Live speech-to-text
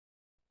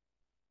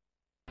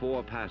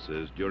4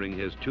 passes during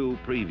his 2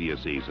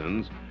 previous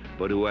seasons,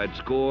 but who had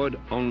scored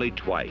only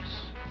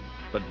twice.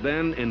 But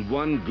then, in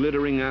one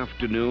glittering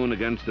afternoon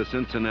against the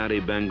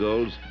Cincinnati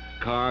Bengals,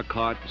 Carr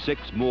caught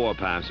 6 more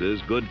passes,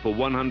 good for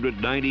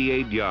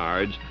 198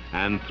 yards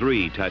and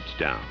 3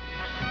 touchdowns.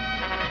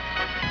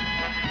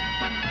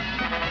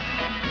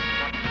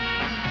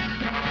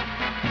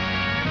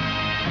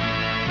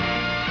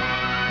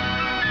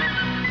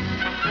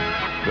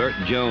 Burt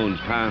Jones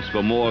passed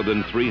for more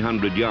than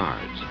 300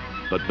 yards,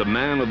 but the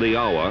man of the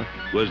hour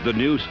was the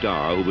new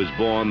star who was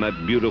born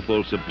that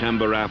beautiful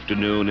September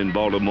afternoon in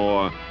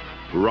Baltimore,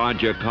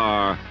 Roger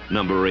Carr,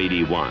 number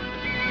 81.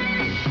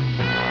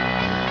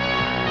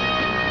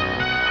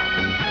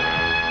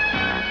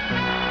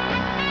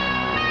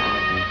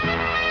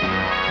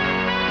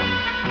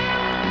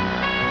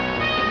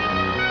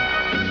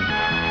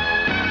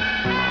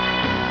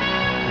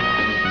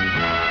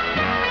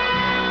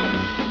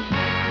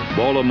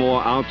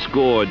 Baltimore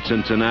outscored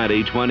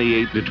Cincinnati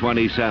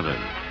 28-27.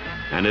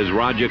 And as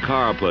Roger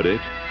Carr put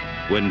it,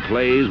 when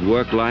plays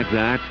work like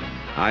that,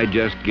 I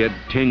just get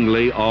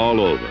tingly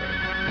all over.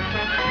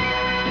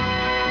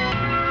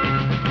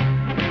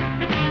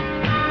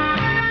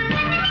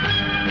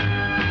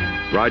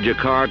 Roger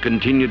Carr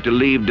continued to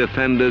leave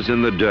defenders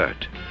in the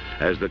dirt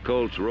as the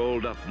Colts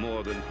rolled up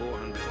more than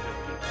 450.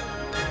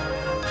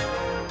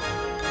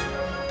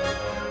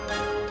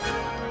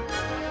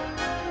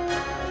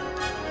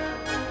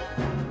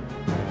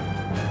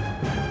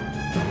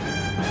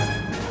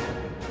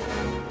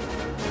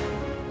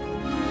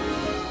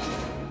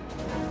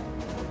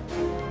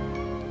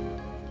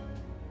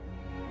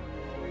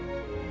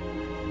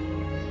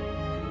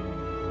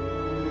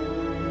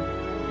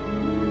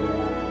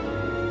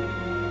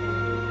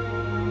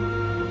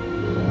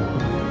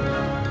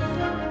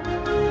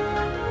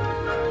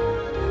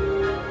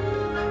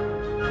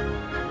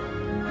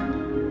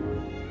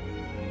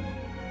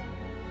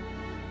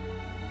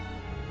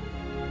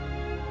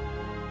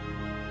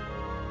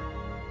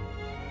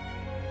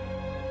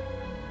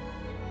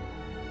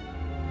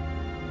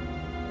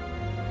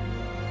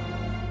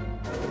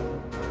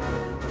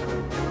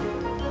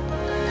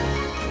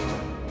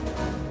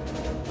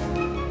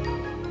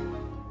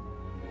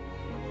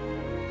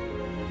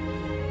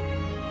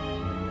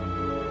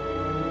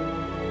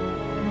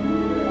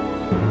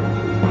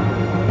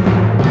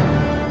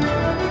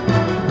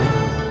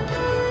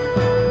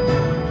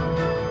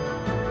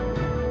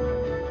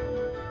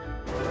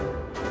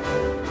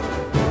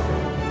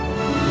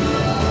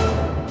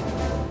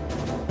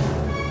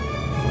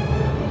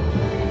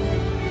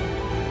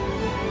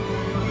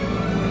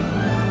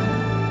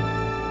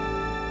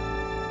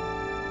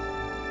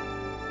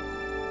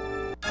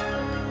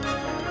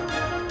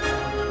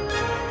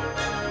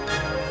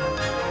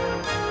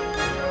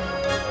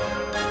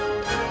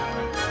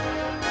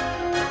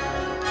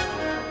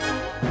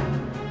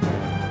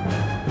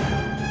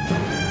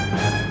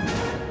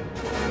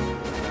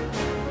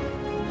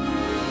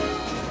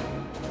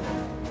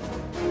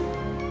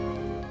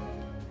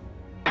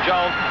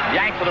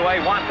 Yanks it away,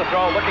 wants to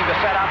throw, looking to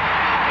set up.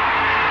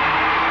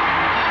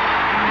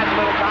 Has a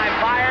little time,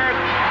 fired.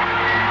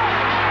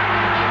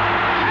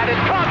 And it's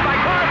caught by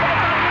Carr.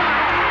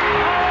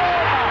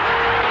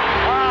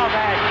 Oh,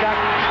 man, Chuck.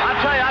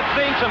 I'll tell you, I've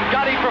seen some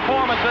gutty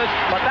performances,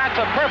 but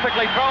that's a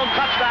perfectly thrown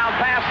touchdown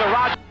pass to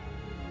Roger.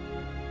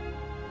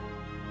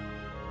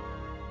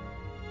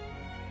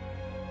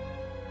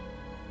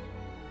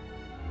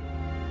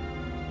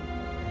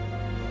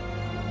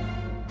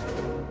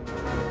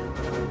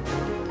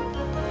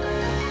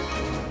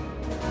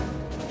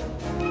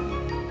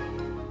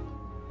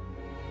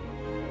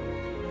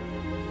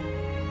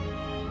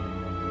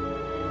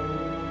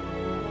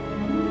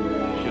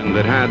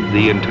 That had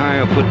the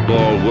entire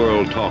football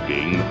world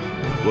talking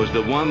was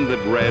the one that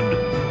read,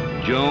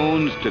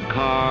 Jones to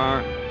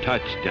Carr,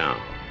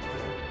 touchdown.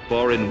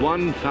 For in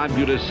one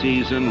fabulous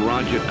season,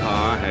 Roger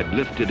Carr had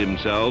lifted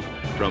himself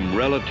from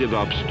relative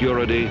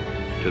obscurity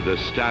to the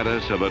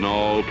status of an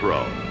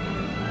all-pro.